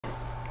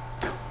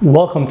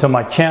Welcome to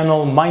my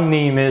channel. My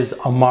name is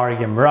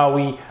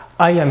aguemraouirealtor.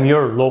 I am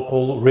your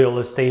local real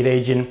estate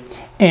agent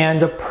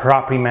and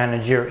property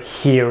manager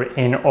here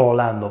in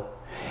Orlando.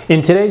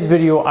 In today's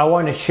video, I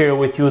want to share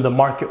with you the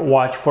market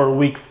watch for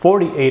week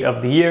 48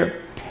 of the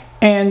year,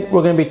 and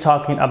we're going to be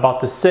talking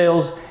about the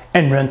sales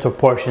and rental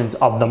portions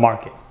of the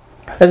market.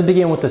 Let's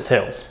begin with the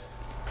sales.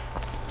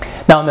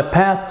 Now, in the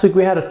past week,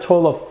 we had a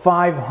total of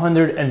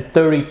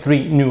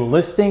 533 new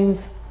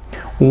listings.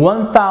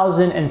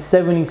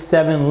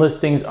 1,077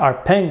 listings are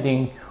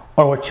pending,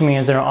 or which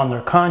means they're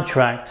under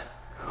contract.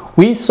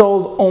 We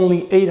sold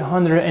only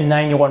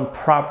 891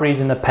 properties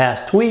in the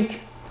past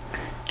week.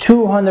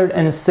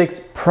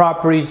 206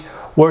 properties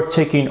were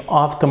taken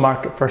off the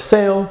market for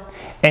sale,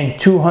 and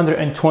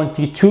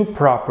 222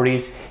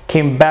 properties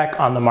came back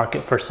on the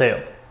market for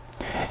sale.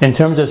 In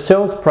terms of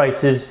sales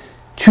prices,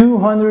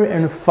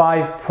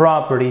 205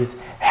 properties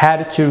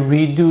had to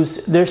reduce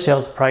their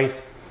sales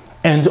price,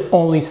 and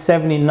only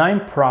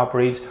 79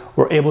 properties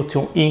were able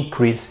to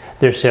increase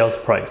their sales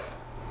price.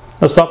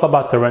 Let's talk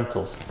about the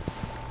rentals.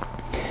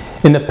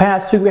 In the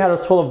past week, we had a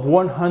total of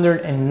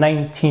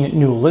 119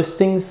 new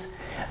listings.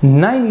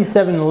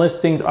 97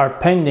 listings are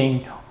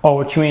pending, or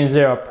which means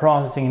they are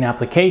processing an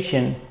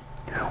application.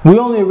 We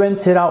only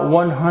rented out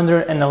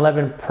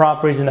 111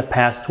 properties in the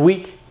past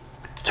week.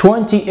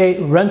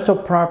 28 rental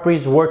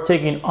properties were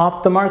taken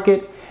off the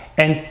market,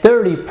 and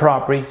 30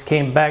 properties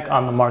came back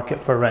on the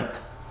market for rent.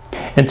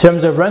 In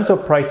terms of rental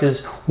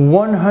prices,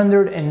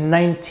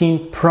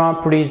 119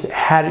 properties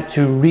had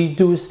to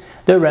reduce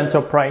their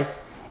rental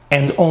price,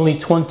 and only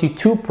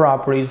 22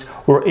 properties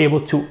were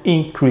able to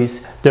increase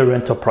their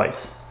rental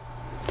price.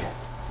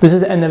 This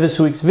is the end of this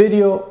week's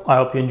video. I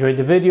hope you enjoyed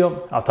the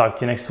video. I'll talk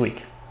to you next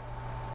week.